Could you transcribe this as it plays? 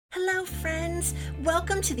Hello, friends.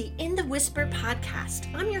 Welcome to the In the Whisper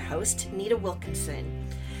podcast. I'm your host, Nita Wilkinson.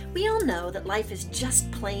 We all know that life is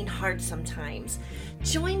just plain hard sometimes.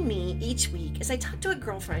 Join me each week as I talk to a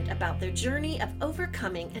girlfriend about their journey of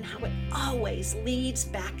overcoming and how it always leads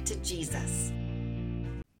back to Jesus.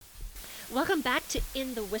 Welcome back to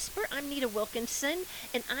In the Whisper. I'm Nita Wilkinson,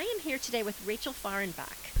 and I am here today with Rachel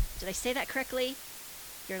Fahrenbach. Did I say that correctly?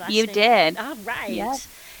 Your last You name? did. All right. Yes.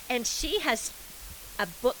 And she has a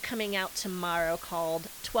book coming out tomorrow called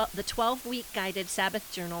The 12-Week Guided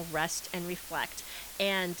Sabbath Journal, Rest and Reflect.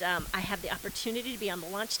 And I have the opportunity to be on the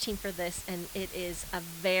launch team for this, and it is a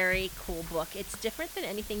very cool book. It's different than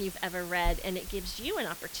anything you've ever read, and it gives you an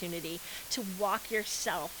opportunity to walk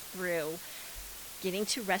yourself through getting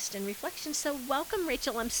to rest and reflection. So welcome,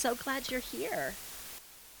 Rachel. I'm so glad you're here.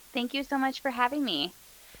 Thank you so much for having me.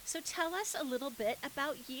 So tell us a little bit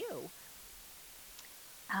about you.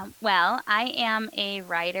 Well, I am a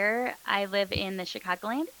writer. I live in the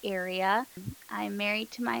Chicagoland area. I'm married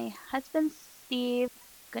to my husband, Steve.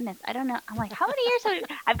 Goodness, I don't know. I'm like, how many years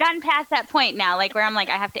I've gotten past that point now, like where I'm like,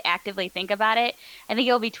 I have to actively think about it. I think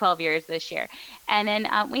it'll be 12 years this year. And then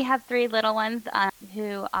we have three little ones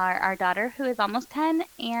who are our daughter, who is almost 10,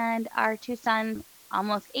 and our two sons,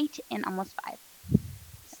 almost 8 and almost 5.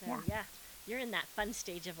 So yeah, you're in that fun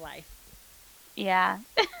stage of life. Yeah,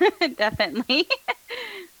 definitely.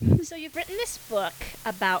 So you've written this book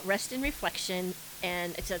about rest and reflection,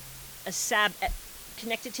 and it's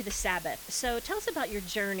connected to the Sabbath. So tell us about your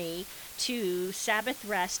journey to Sabbath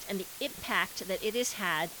rest and the impact that it has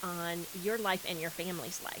had on your life and your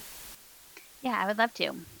family's life. Yeah, I would love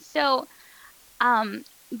to. So,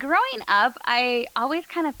 growing up, I always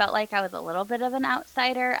kind of felt like I was a little bit of an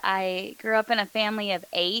outsider. I grew up in a family of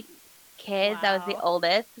 8 kids. I was the Wow.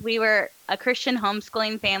 oldest. We were a Christian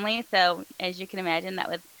homeschooling family, so as you can imagine, that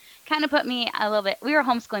was kind of put me a little bit. We were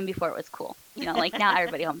homeschooling before it was cool. Like now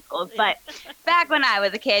everybody homeschools, but back when I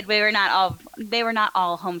was a kid, they were not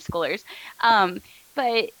all homeschoolers.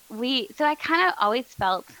 So I kind of always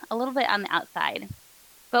felt a little bit on the outside.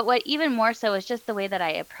 But what even more so is just the way that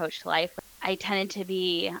I approached life. I tended to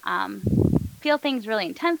feel things really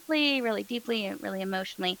intensely, really deeply, and really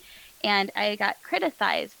emotionally. And I got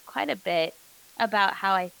criticized quite a bit about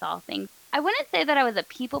how I saw things. I wouldn't say that I was a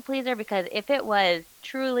people pleaser, because if it was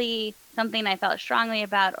truly something I felt strongly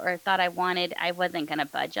about or thought I wanted, I wasn't going to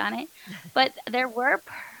budge on it. But there were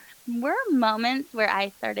moments where I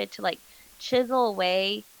started to chisel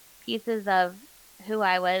away pieces of who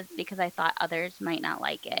I was because I thought others might not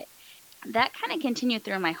like it. That kind of continued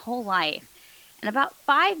through my whole life. And about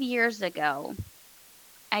 5 years ago,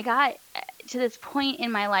 I got to this point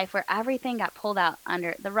in my life where everything got pulled out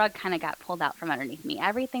the rug kind of got pulled out from underneath me.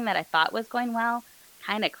 Everything that I thought was going well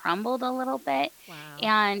kind of crumbled a little bit. Wow.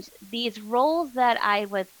 And these roles that I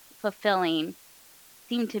was fulfilling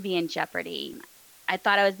seemed to be in jeopardy. I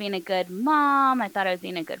thought I was being a good mom. I thought I was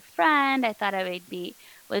being a good friend. I thought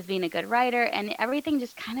was being a good writer, and everything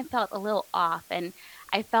just kind of felt a little off. And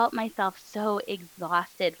I felt myself so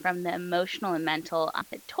exhausted from the emotional and mental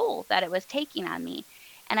toll that it was taking on me.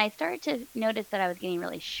 And I started to notice that I was getting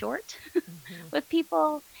really short with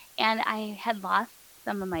people, and I had lost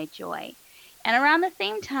some of my joy. And around the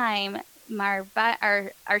same time,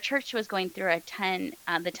 our church was going through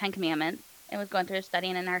the 10 Commandments. It was going through a study,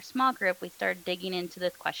 and in our small group, we started digging into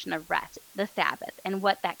this question of rest, the Sabbath, and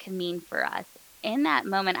what that could mean for us. In that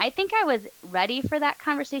moment, I think I was ready for that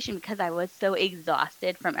conversation because I was so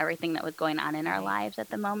exhausted from everything that was going on in our lives at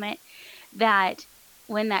the moment, that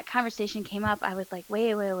when that conversation came up, I was like,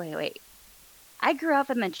 wait. I grew up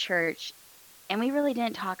in the church, and we really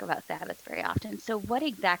didn't talk about Sabbath very often. So what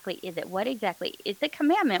exactly is it? What exactly is the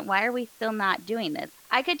commandment? Why are we still not doing this?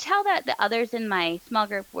 I could tell that the others in my small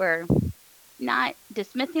group were not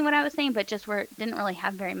dismissing what I was saying, but just didn't really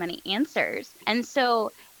have very many answers. And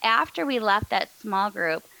so after we left that small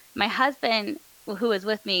group, my husband, who was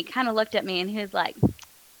with me, kind of looked at me, and he was like,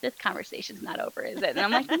 this conversation's not over, is it? And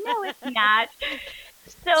I'm like, no, it's not.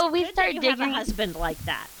 So we started digging. You have a husband like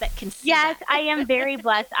that can see Yes, that. I am very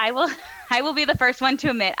blessed. I will be the first one to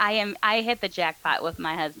admit I hit the jackpot with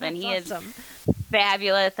my husband. That's awesome. Is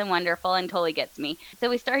fabulous and wonderful and totally gets me. So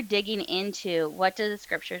we started digging into what do the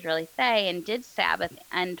scriptures really say, and did Sabbath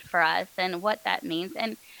end for us, and what that means.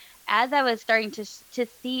 And as I was starting to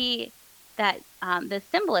see that the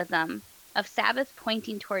symbolism of Sabbath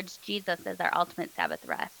pointing towards Jesus as our ultimate Sabbath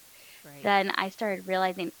rest, Right. then I started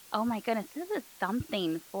realizing, oh my goodness, this is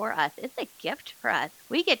something for us. It's a gift for us.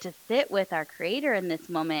 We get to sit with our Creator in this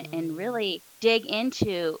moment and really dig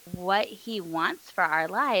into what He wants for our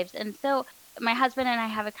lives. And so my husband and I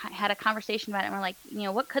had a conversation about it, and we're like,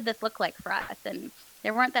 what could this look like for us? And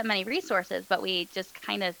there weren't that many resources, but we just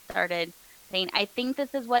kind of started saying, I think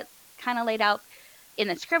this is what's kind of laid out in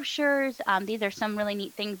the scriptures. These are some really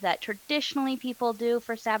neat things that traditionally people do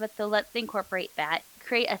for Sabbath. So let's incorporate that.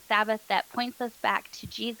 Create a Sabbath that points us back to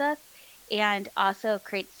Jesus and also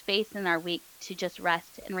create space in our week to just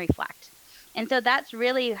rest and reflect. And so that's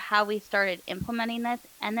really how we started implementing this.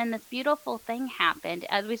 And then this beautiful thing happened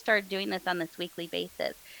as we started doing this on this weekly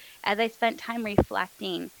basis. As I spent time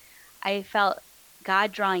reflecting, I felt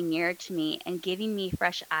God drawing near to me and giving me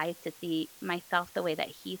fresh eyes to see myself the way that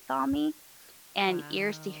He saw me and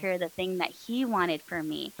ears to Wow. hear the thing that He wanted for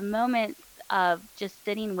me. The moments of just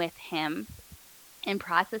sitting with Him and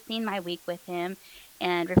processing my week with Him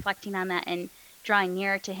and reflecting on that and drawing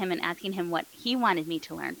nearer to Him and asking Him what He wanted me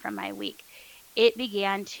to learn from my week, it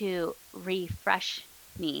began to refresh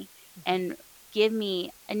me and give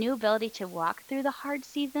me a new ability to walk through the hard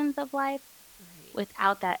seasons of life Right.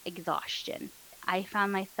 without that exhaustion. I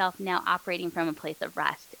found myself now operating from a place of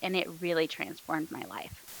rest, and it really transformed my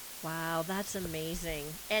life. Wow, that's amazing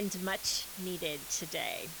and much needed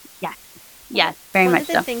today. Yes, Well, yes, very one much of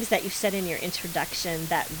the so. things that you said in your introduction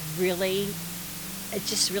that really, it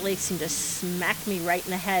just really seemed to smack me right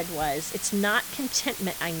in the head was, it's not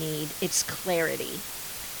contentment I need, it's clarity.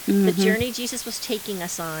 The Hmm. journey Jesus was taking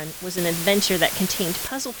us on was an adventure that contained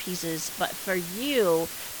puzzle pieces, but for you,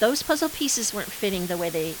 those puzzle pieces weren't fitting the way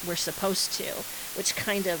they were supposed to, which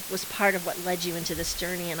kind of was part of what led you into this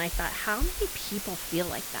journey. And I thought, how many people feel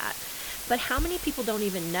like that? But how many people don't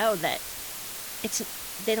even know that it's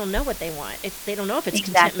they don't know what they want. They don't know if it's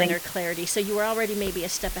contentment Exactly. or clarity. So you were already maybe a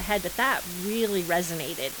step ahead, but that really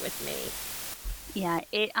resonated with me. Yeah,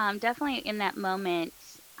 it definitely in that moment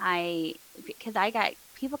I because I got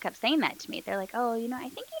people kept saying that to me. They're like, "Oh, I think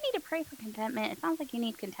you need to pray for contentment. It sounds like you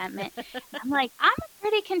need contentment." I'm like, "I'm a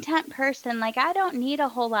pretty content person. Like I don't need a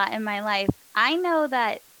whole lot in my life. I know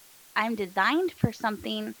that I'm designed for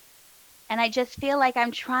something and I just feel like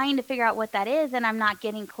I'm trying to figure out what that is and I'm not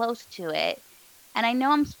getting close to it. And I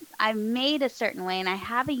know I'm made a certain way and I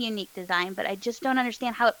have a unique design, but I just don't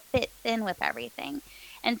understand how it fits in with everything."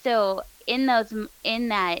 And so in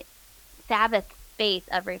that Sabbath space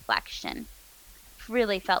of reflection,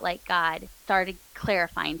 really felt like God started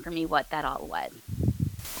clarifying for me what that all was.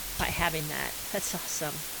 By having that, that's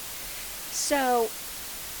awesome. So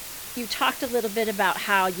you talked a little bit about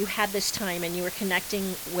how you had this time and you were connecting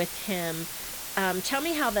with him. Tell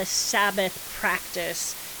me how the Sabbath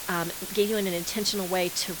practice gave you an intentional way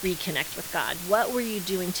to reconnect with God. What were you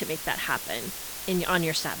doing to make that happen on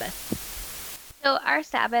your Sabbath? So our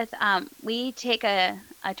Sabbath, we take a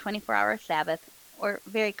 24-hour Sabbath or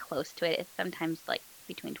very close to it. It's sometimes like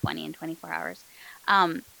between 20 and 24 hours.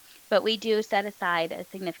 Um, but we do set aside a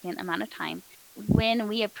significant amount of time. When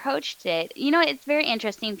we approached it, it's very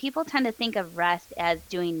interesting. People tend to think of rest as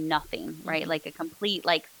doing nothing, right? Mm-hmm. Like a complete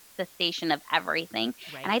like cessation of everything.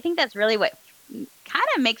 And Right, I think that's really what kind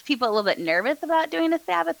of makes people a little bit nervous about doing a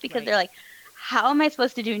Sabbath because right, they're like, how am I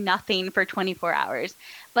supposed to do nothing for 24 hours?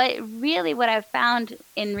 But really, what I've found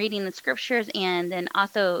in reading the scriptures and then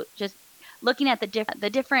also just looking at the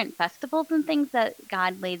different festivals and things that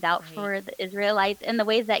God lays out right. for the Israelites and the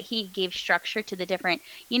ways that He gave structure to the different,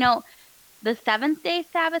 the seventh day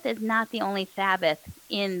Sabbath is not the only Sabbath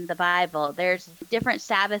in the Bible. There's Mm-hmm. different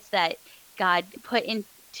Sabbaths that God put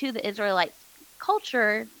into the Israelites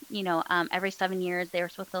culture. Every 7 years they were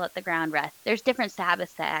supposed to let the ground rest. There's different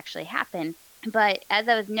Sabbaths that actually happen. But as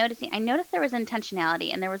I was noticing, I noticed there was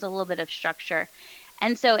intentionality and there was a little bit of structure.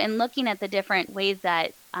 And so, in looking at the different ways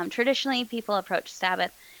that traditionally people approach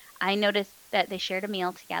Sabbath, I noticed that they shared a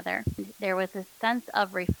meal together. There was a sense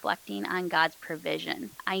of reflecting on God's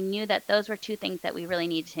provision. I knew that those were two things that we really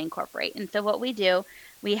needed to incorporate. And so, what we do,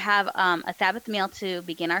 we have a Sabbath meal to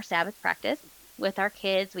begin our Sabbath practice with our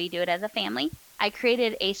kids. We do it as a family. I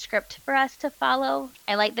created a script for us to follow.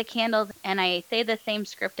 I light the candles and I say the same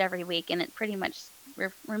script every week, and it pretty much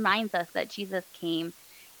reminds us that Jesus came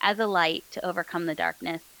as a light to overcome the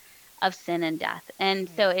darkness of sin and death. And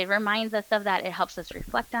so Right. it reminds us of that. It helps us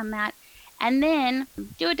reflect on that. And then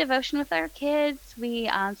do a devotion with our kids. We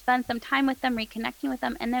spend some time with them, reconnecting with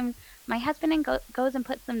them. And then my husband goes and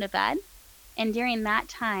puts them to bed. And during that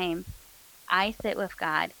time, I sit with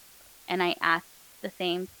God and I ask the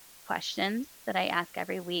same questions that I ask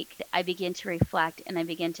every week. I begin to reflect and I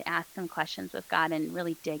begin to ask some questions with God and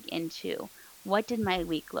really dig into what did my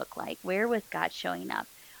week look like? Where was God showing up?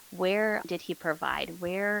 Where did He provide?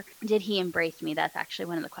 Where did He embrace me? That's actually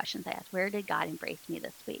one of the questions I asked. Where did God embrace me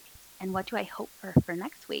this week? And what do I hope for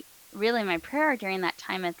next week? Really, my prayer during that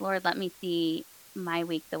time is, Lord, let me see my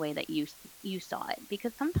week the way that you saw it.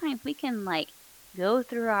 Because sometimes we can like go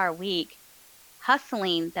through our week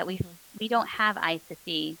hustling that we don't have eyes to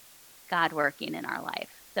see God working in our life.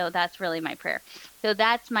 So that's really my prayer. So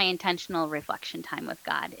that's my intentional reflection time with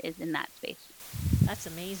God, is in that space. That's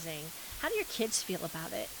amazing. How do your kids feel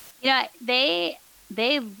about it?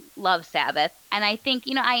 They love Sabbath. And I think,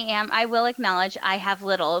 I will acknowledge I have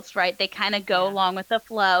littles, right? They kind of go along with the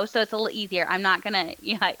flow. So it's a little easier. I'm not going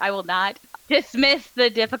to, I will not dismiss the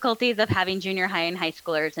difficulties of having junior high and high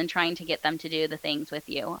schoolers and trying to get them to do the things with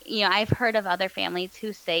you. I've heard of other families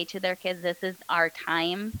who say to their kids, this is our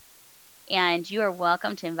time. And you are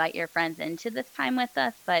welcome to invite your friends into this time with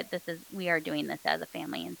us, but we are doing this as a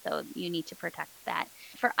family. And so you need to protect that.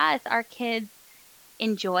 For us, our kids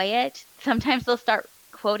enjoy it. Sometimes they'll start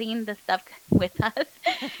quoting the stuff with us.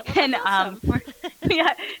 And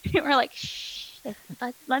we're like, shh,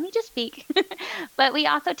 let me just speak. But we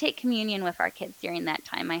also take communion with our kids during that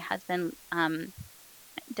time. My husband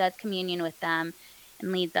does communion with them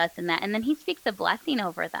and leads us in that. And then he speaks a blessing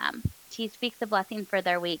over them. He speaks a blessing for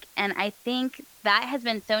their week. And I think that has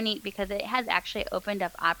been so neat because it has actually opened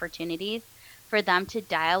up opportunities for them to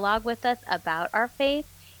dialogue with us about our faith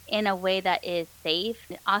in a way that is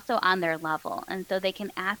safe, also on their level. And so they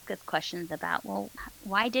can ask us questions about, well,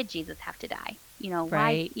 why did Jesus have to die?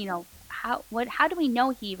 Why, how do we know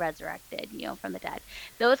he resurrected, from the dead?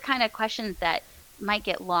 Those kind of questions that might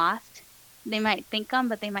get lost. They might think them,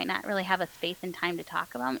 but they might not really have a space and time to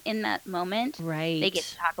talk about them in that moment. Right. They get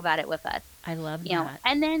to talk about it with us. I love that.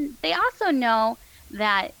 And then they also know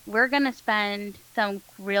that we're going to spend some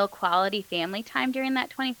real quality family time during that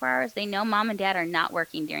 24 hours. They know mom and dad are not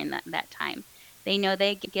working during that time. They know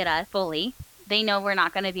they get us fully. They know we're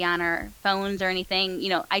not going to be on our phones or anything.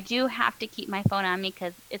 I do have to keep my phone on me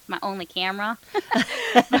because it's my only camera.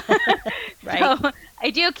 Right. So I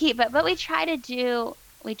do keep it, but we try to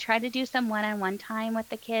do some one-on-one time with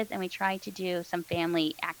the kids, and we try to do some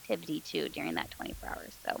family activity too during that 24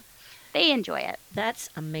 hours. So they enjoy it. That's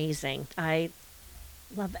amazing. I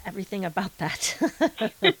love everything about that.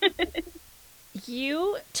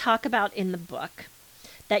 You talk about in the book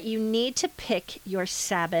that you need to pick your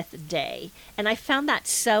Sabbath day. And I found that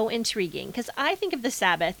so intriguing because I think of the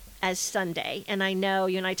Sabbath as Sunday. And I know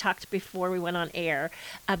you and I talked before we went on air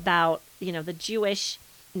about, the Jewish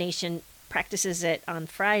nation practices it on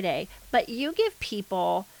Friday, but you give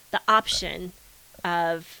people the option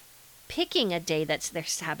of picking a day that's their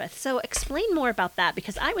Sabbath. So explain more about that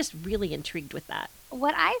because I was really intrigued with that.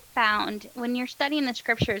 What I found when you're studying the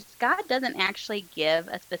scriptures, God doesn't actually give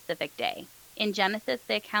a specific day. In Genesis,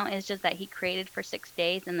 the account is just that he created for 6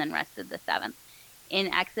 days and then rested the seventh.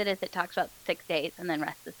 In Exodus, it talks about 6 days and then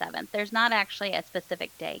rest the seventh. There's not actually a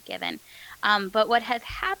specific day given. But what has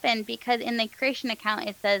happened, because in the creation account,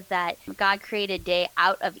 it says that God created day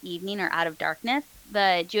out of evening or out of darkness.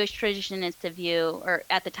 The Jewish tradition is to view, or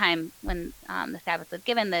at the time when the Sabbath was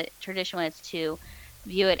given, the tradition was to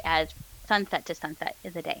view it as sunset to sunset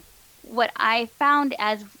is a day. What I found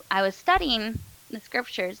as I was studying the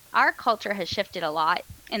scriptures, our culture has shifted a lot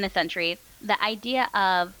in the centuries. The idea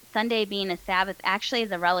of Sunday being a Sabbath actually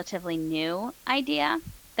is a relatively new idea.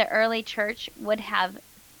 The early church would have,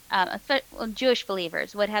 Jewish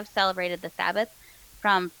believers would have celebrated the Sabbath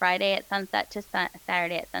from Friday at sunset to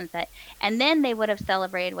Saturday at sunset. And then they would have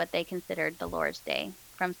celebrated what they considered the Lord's Day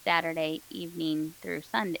from Saturday evening through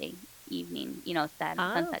Sunday evening,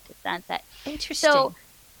 sunset to sunset. Interesting. So,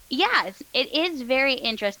 yes, it is very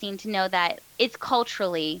interesting to know that it's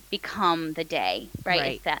culturally become the day,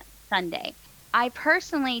 right? It's that Sunday. I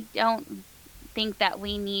personally don't think that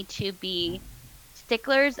we need to be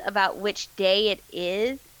sticklers about which day it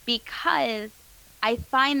is because I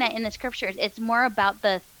find that in the scriptures, it's more about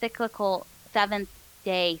the cyclical seventh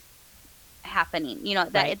day happening.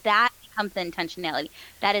 That becomes the intentionality.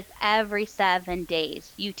 That is every 7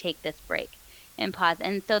 days you take this break and pause.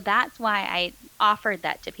 And so that's why I offered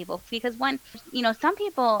that to people because some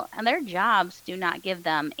people and their jobs do not give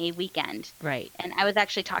them a weekend. Right. And I was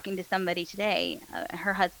actually talking to somebody today.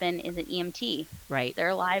 Her husband is an EMT. Right.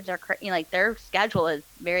 Their lives are, their schedule is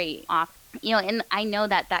very off. And I know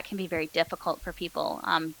that can be very difficult for people.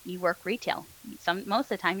 You work retail. Most of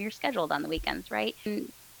the time you're scheduled on the weekends, right?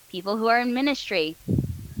 And people who are in ministry,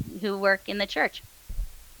 who work in the church,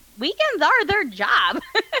 weekends are their job.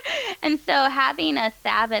 And so having a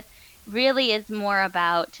Sabbath really is more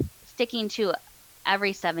about sticking to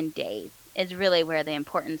every 7 days is really where the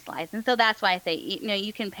importance lies. And so that's why I say,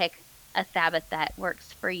 you can pick a Sabbath that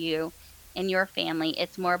works for you and your family.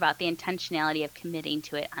 It's more about the intentionality of committing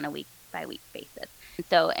to it on a week-by-week basis. And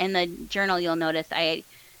so in the journal, you'll notice I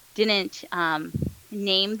didn't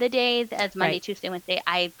name the days as Monday, Tuesday, Wednesday.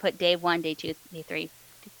 I put day 1, day 2, day 3, day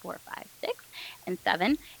 4, 5, 6. and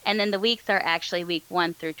 7. And then the weeks are actually week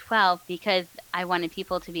 1 through 12 because I wanted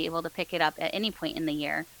people to be able to pick it up at any point in the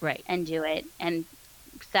year Right. and do it and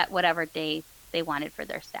set whatever day they wanted for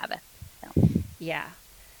their Sabbath. So. Yeah.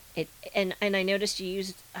 And I noticed you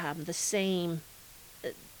used the same.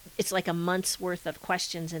 It's like a month's worth of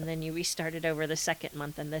questions, and then you restarted over the second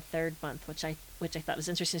month and the third month, which I thought was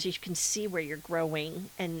interesting. So you can see where you're growing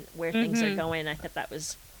and where things are going. I thought that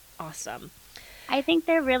was awesome. I think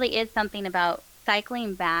there really is something about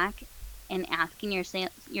cycling back and asking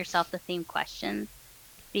yourself the same questions,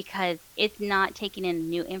 because it's not taking in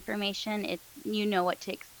new information. It's, you know what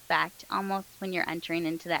to expect almost when you're entering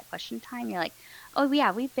into that question time. You're like, oh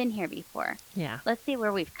yeah, we've been here before. Yeah. Let's see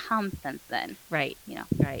where we've come since then. Right.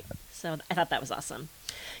 Right. So I thought that was awesome.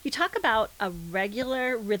 You talk about a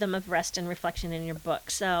regular rhythm of rest and reflection in your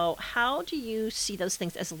book. So how do you see those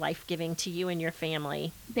things as life-giving to you and your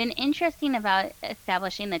family? Been interesting about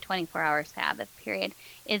establishing the 24-hour Sabbath period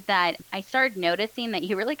is that I started noticing that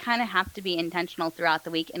you really kind of have to be intentional throughout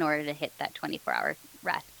the week in order to hit that 24-hour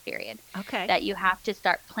rest period. Okay. That you have to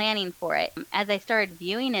start planning for it. As I started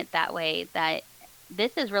viewing it that way, that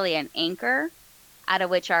this is really an anchor out of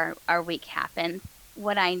which our week happens.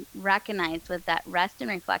 What I recognized was that rest and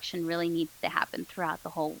reflection really needs to happen throughout the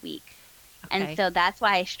whole week. Okay. And so that's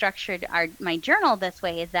why I structured my journal this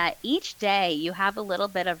way, is that each day you have a little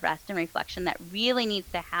bit of rest and reflection that really needs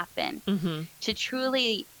to happen to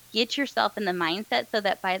truly get yourself in the mindset so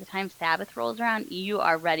that by the time Sabbath rolls around, you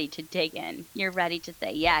are ready to dig in. You're ready to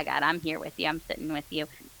say, yeah, God, I'm here with you. I'm sitting with you.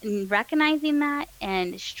 And recognizing that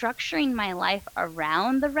and structuring my life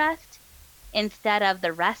around the rest instead of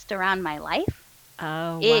the rest around my life.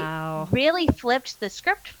 Oh, wow. It really flipped the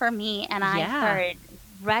script for me, and I started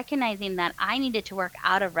recognizing that I needed to work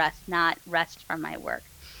out of rest, not rest from my work.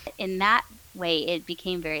 In that way, it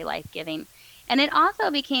became very life-giving. And it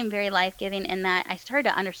also became very life-giving in that I started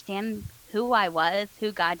to understand who I was,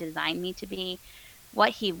 who God designed me to be,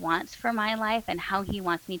 what He wants for my life, and how He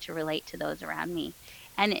wants me to relate to those around me.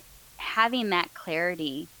 And having that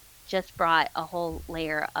clarity just brought a whole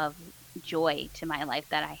layer of joy to my life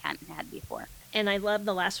that I hadn't had before. And I love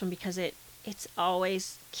the last one because it's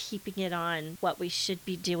always keeping it on what we should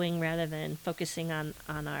be doing rather than focusing on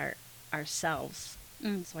ourselves.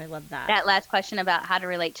 So I love that. That last question about how to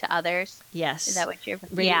relate to others. Yes. Is that what you're...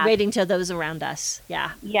 Relating to those around us.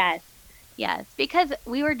 Yeah. Yes. Yes. Because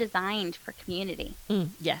we were designed for community.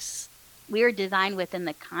 Yes. We were designed within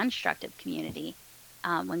the construct of community.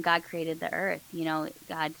 When God created the earth,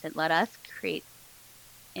 God said, let us create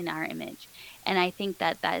in our image. And I think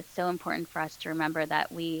that is so important for us to remember,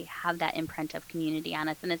 that we have that imprint of community on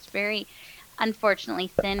us. And it's very, unfortunately,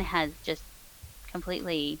 sin has just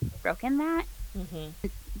completely broken that.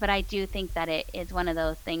 But I do think that it is one of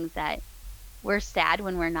those things that we're sad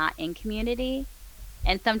when we're not in community.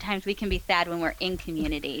 And sometimes we can be sad when we're in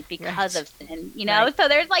community because of sin, So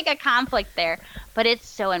there's like a conflict there. But it's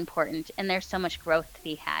so important. And there's so much growth to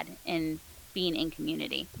be had in being in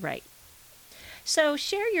community. Right. So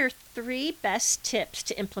share your 3 best tips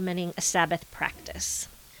to implementing a Sabbath practice.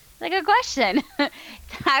 That's a good question.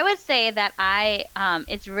 I would say that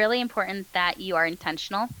it's really important that you are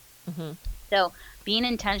intentional. So being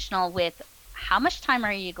intentional with how much time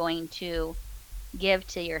are you going to give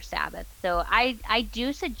to your Sabbath. So I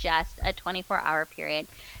do suggest a 24-hour period,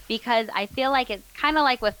 because I feel like it's kind of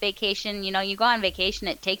like with vacation. You go on vacation,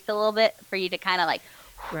 it takes a little bit for you to kind of like,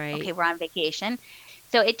 okay, we're on vacation.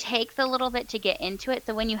 So it takes a little bit to get into it.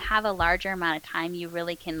 So when you have a larger amount of time, you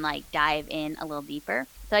really can like dive in a little deeper.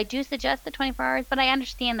 So I do suggest the 24 hours, but I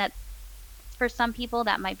understand that for some people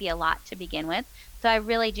that might be a lot to begin with. So I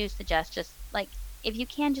really do suggest, just like, if you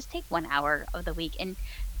can, just take 1 hour of the week. And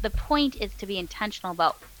the point is to be intentional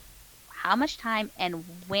about how much time and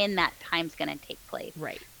when that time's going to take place.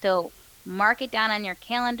 Right. So mark it down on your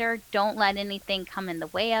calendar. Don't let anything come in the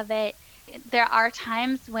way of it. There are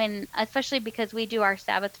times when, especially because we do our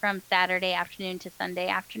Sabbath from Saturday afternoon to Sunday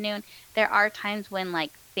afternoon, there are times when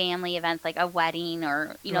like family events, like a wedding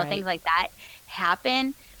or, things like that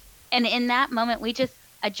happen. And in that moment, we just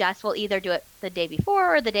adjust. We'll either do it the day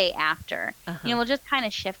before or the day after. We'll just kind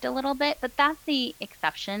of shift a little bit, but that's the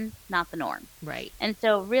exception, not the norm. Right. And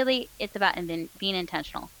so really it's about being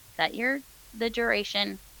intentional. Set the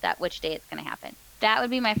duration, set which day it's going to happen. That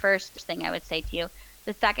would be my first thing I would say to you.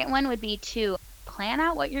 The second one would be to plan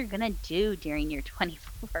out what you're going to do during your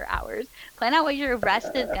 24 hours. Plan out what your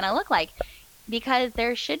rest is going to look like, because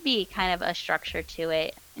there should be kind of a structure to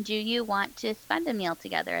it. Do you want to spend a meal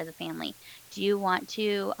together as a family? Do you want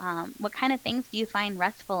to, what kind of things do you find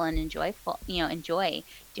restful and enjoy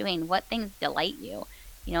doing? What things delight you?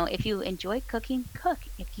 If you enjoy cooking, cook.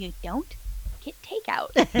 If you don't, get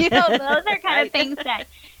takeout. Those are kind of things that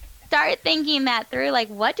start thinking that through, like,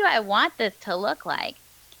 what do I want this to look like?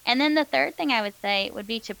 And then the third thing I would say would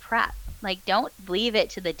be to prep. Like, don't leave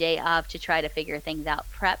it to the day of to try to figure things out.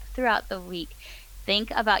 Prep throughout the week.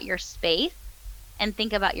 Think about your space and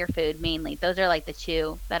think about your food mainly. Those are like the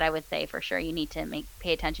two that I would say for sure you need to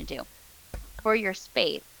pay attention to. For your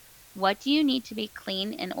space, what do you need to be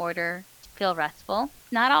clean in order to feel restful?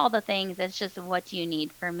 Not all the things, it's just what do you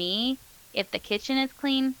need. For me, if the kitchen is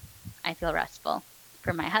clean, I feel restful.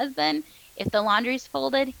 For my husband, if the laundry's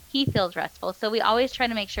folded, he feels restful. So we always try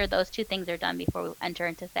to make sure those two things are done before we enter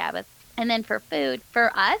into Sabbath. And then for food,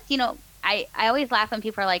 for us, I always laugh when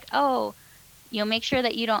people are like, oh, make sure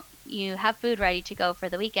that you have food ready to go for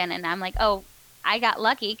the weekend. And I'm like, oh, I got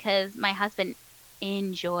lucky because my husband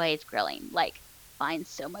enjoys grilling, like finds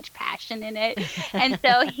so much passion in it. And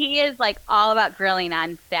so he is like all about grilling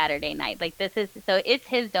on Saturday night. Like so it's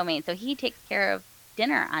his domain. So he takes care of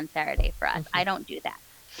dinner on Saturday for us. I don't do that.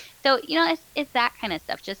 So, it's that kind of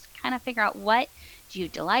stuff. Just kind of figure out what do you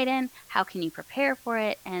delight in, how can you prepare for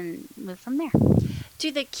it, and move from there.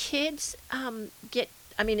 Do the kids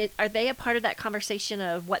are they a part of that conversation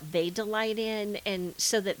of what they delight in, and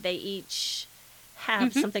so that they each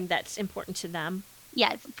have something that's important to them?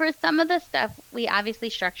 Yes. For some of the stuff, we obviously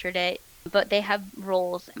structured it, but they have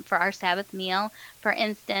roles for our Sabbath meal. For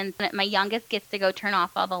instance, my youngest gets to go turn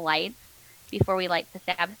off all the lights before we light the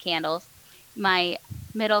Sabbath candles. My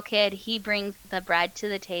middle kid, he brings the bread to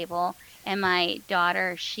the table, and my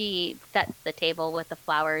daughter, she sets the table with the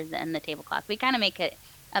flowers and the tablecloth. We kind of make it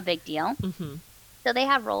a big deal. So they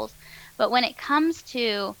have roles. But when it comes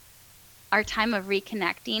to our time of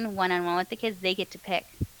reconnecting one-on-one with the kids, they get to pick.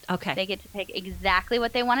 Okay. They get to pick exactly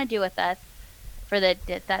what they want to do with us for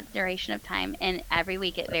that duration of time. And every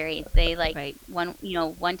week it varies. They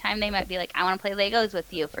one time they might be like, I want to play Legos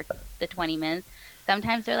with you for the 20 minutes.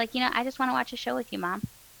 Sometimes they're like, I just want to watch a show with you, Mom.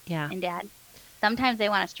 Yeah. And Dad. Sometimes they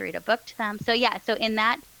want us to read a book to them. So so in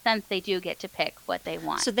that sense, they do get to pick what they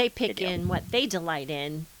want. So they pick in what they delight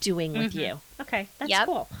in doing with you. Okay, that's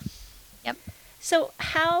cool. Yep. So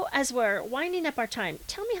how, as we're winding up our time,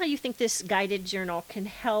 tell me how you think this guided journal can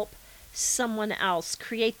help someone else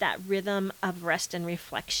create that rhythm of rest and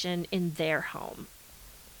reflection in their home.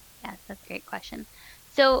 Yes, that's a great question.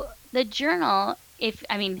 So the journal, you've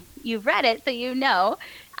read it,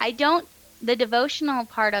 so the devotional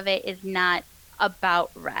part of it is not about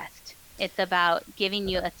rest. It's about giving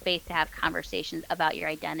you a space to have conversations about your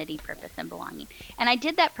identity, purpose, and belonging. And I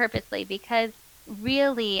did that purposely because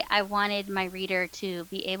really I wanted my reader to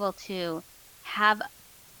be able to have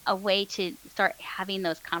a way to start having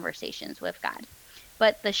those conversations with God.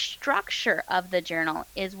 But the structure of the journal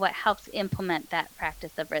is what helps implement that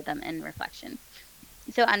practice of rhythm and reflection.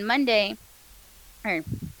 So on Monday,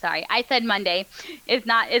 I said Monday,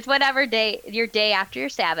 it's whatever day, your day after your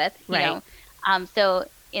Sabbath, right. So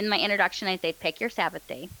in my introduction, I say pick your Sabbath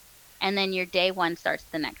day, and then your day one starts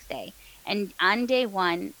the next day. And on day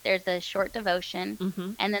one, there's a short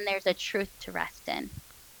devotion, and then there's a truth to rest in.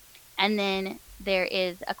 And then there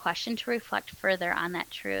is a question to reflect further on that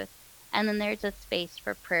truth. And then there's a space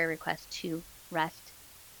for prayer requests to rest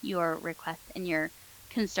your requests and your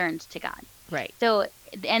concerns to God. Right. So,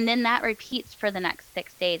 and then that repeats for the next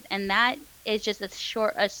 6 days. And that is just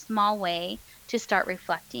a small way to start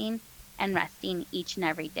reflecting and resting each and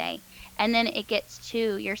every day. And then it gets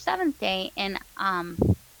to your seventh day. And on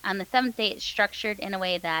the seventh day, it's structured in a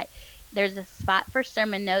way that there's a spot for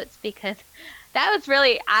sermon notes, because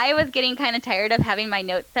I was getting kind of tired of having my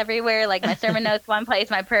notes everywhere, like my sermon notes one place,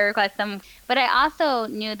 my prayer requests some. But I also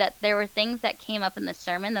knew that there were things that came up in the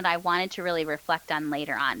sermon that I wanted to really reflect on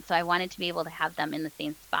later on. So I wanted to be able to have them in the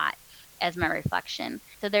same spot as my reflection.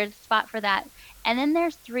 So there's a spot for that. And then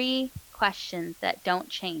there's 3 questions that don't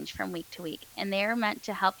change from week to week. And they're meant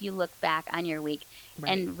to help you look back on your week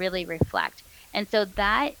and really reflect. And so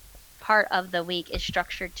that part of the week is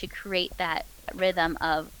structured to create that rhythm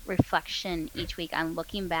of reflection each week on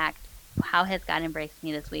looking back. How has God embraced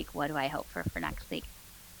me this week? What do I hope for next week?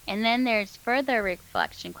 And then there's further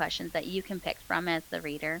reflection questions that you can pick from as the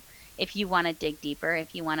reader if you want to dig deeper,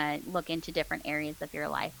 if you want to look into different areas of your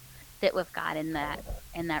life, sit with God in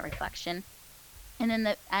that reflection. And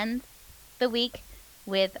then end the week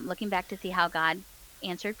with looking back to see how God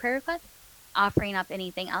answered prayer requests, offering up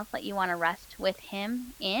anything else that you want to rest with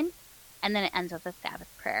Him in. And then it ends with a Sabbath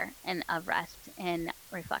prayer and of rest and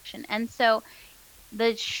reflection. And so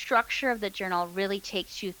the structure of the journal really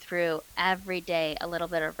takes you through every day a little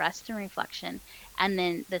bit of rest and reflection, and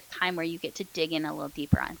then this time where you get to dig in a little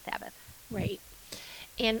deeper on Sabbath. Right.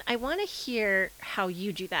 And I want to hear how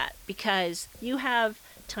you do that, because you have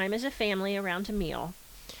time as a family around a meal,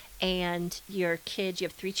 and your kids, you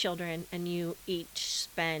have 3 children, and you each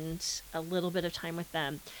spend a little bit of time with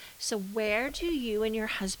them. So where do you and your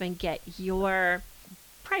husband get your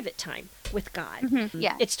private time with God?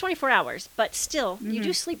 Yeah. It's 24 hours, but still, you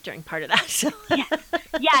do sleep during part of that. So.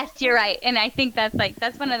 Yes, you're right. And I think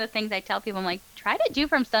that's one of the things I tell people. I'm like, try to do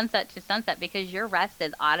from sunset to sunset, because your rest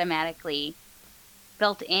is automatically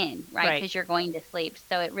built in, right? Because you're going to sleep.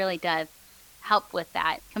 So it really does help with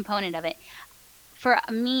that component of it. For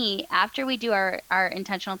me, after we do our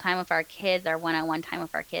intentional time with our kids, our one-on-one time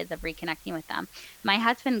with our kids of reconnecting with them, my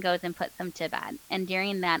husband goes and puts them to bed. And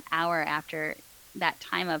during that hour after that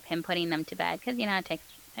time of him putting them to bed, because, it takes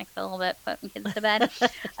a little bit putting kids to bed,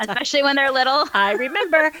 especially when they're little. I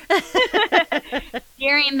remember.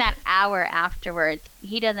 During that hour afterwards,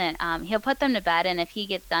 he doesn't, he'll put them to bed. And if he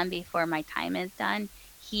gets done before my time is done,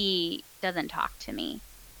 he doesn't talk to me.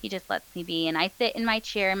 He just lets me be. And I sit in my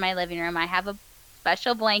chair in my living room. I have a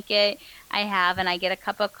special blanket and I get a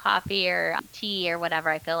cup of coffee or tea or whatever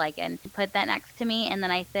I feel like, and put that next to me. And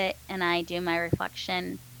then I sit and I do my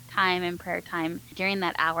reflection time and prayer time during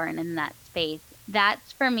that hour and in that space.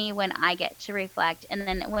 That's for me when I get to reflect. And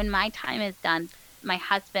then when my time is done, my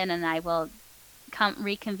husband and I will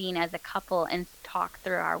reconvene as a couple and talk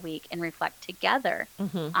through our week and reflect together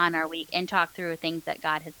on our week and talk through things that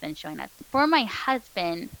God has been showing us. For my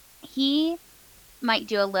husband, he might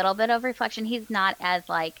do a little bit of reflection. He's not as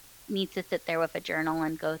needs to sit there with a journal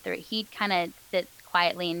and go through it. He kind of sits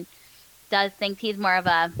quietly and does things. He's more of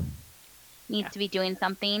a needs to be doing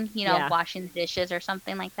something, washing the dishes or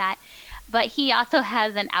something like that. But he also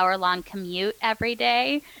has an hour-long commute every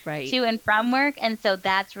day to and from work. And so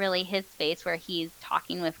that's really his space where he's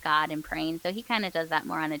talking with God and praying. So he kind of does that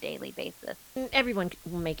more on a daily basis. Everyone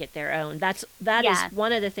will make it their own. That is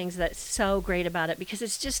one of the things that's so great about it, because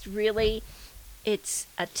it's just really, it's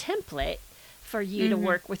a template for you to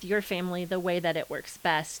work with your family the way that it works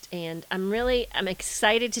best. And I'm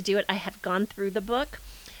excited to do it. I have gone through the book,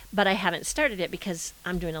 but I haven't started it because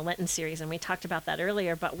I'm doing a Lenten series, and we talked about that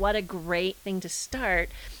earlier. But what a great thing to start,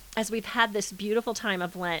 as we've had this beautiful time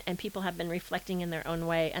of Lent and people have been reflecting in their own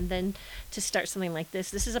way. And then to start something like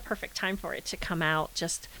this is a perfect time for it to come out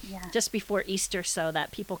just before Easter, so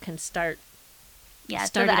that people can start. Yeah,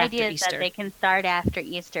 so the idea is that they can start after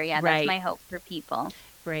Easter. Yeah, that's my hope for people.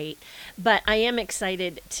 Right. But I am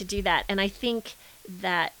excited to do that. And I think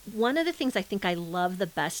that one of the things I think I love the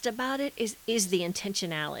best about it is the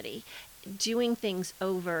intentionality, doing things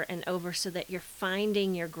over and over so that you're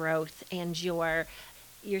finding your growth, and you're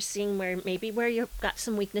seeing where you've got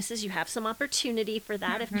some weaknesses, you have some opportunity for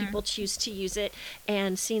that if people choose to use it,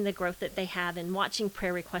 and seeing the growth that they have, and watching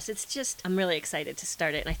prayer requests. It's just, I'm really excited to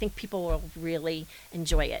start it, and I think people will really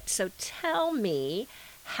enjoy it. So tell me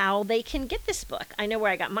how they can get this book. I know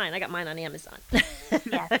where I got mine. I got mine on Amazon.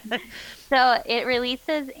 Yes. So it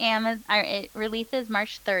releases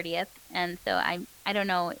March 30th, and so I don't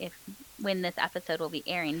know when this episode will be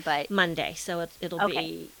airing, but Monday. So it'll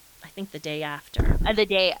be, I think, the day after. The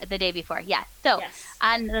day before. Yes. So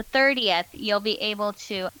on the 30th, you'll be able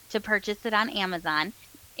to purchase it on Amazon.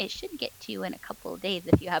 It should get to you in a couple of days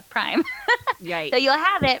if you have Prime. Right. So you'll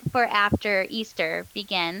have it for after Easter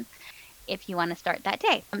begins, if you want to start that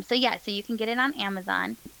day. So you can get it on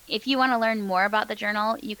Amazon. If you want to learn more about the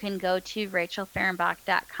journal, you can go to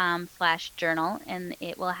rachelfahrenbach.com/journal, and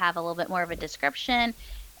it will have a little bit more of a description.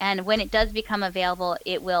 And when it does become available,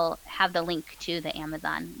 it will have the link to the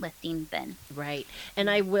Amazon listing then. Right. And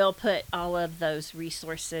I will put all of those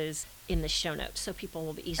resources in the show notes, so people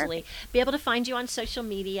will easily be able to find you on social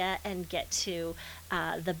media and get to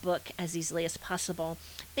the book as easily as possible.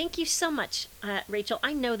 Thank you so much, Rachel.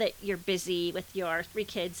 I know that you're busy with your 3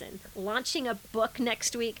 kids and launching a book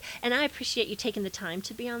next week, and I appreciate you taking the time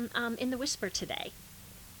to be on In the Whisper today.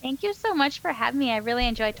 Thank you so much for having me. I really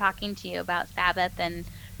enjoyed talking to you about Sabbath and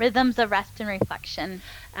rhythms of rest and reflection.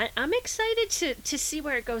 I'm excited to see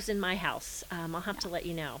where it goes in my house. I'll have to let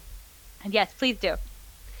you know. Yes, please do.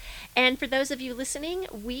 And for those of you listening,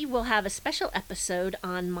 we will have a special episode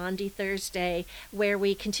on Maundy Thursday where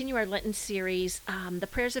we continue our Lenten series, The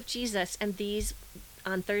Prayers of Jesus. And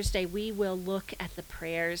on Thursday, we will look at the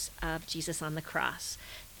prayers of Jesus on the cross.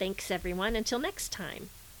 Thanks, everyone. Until next time.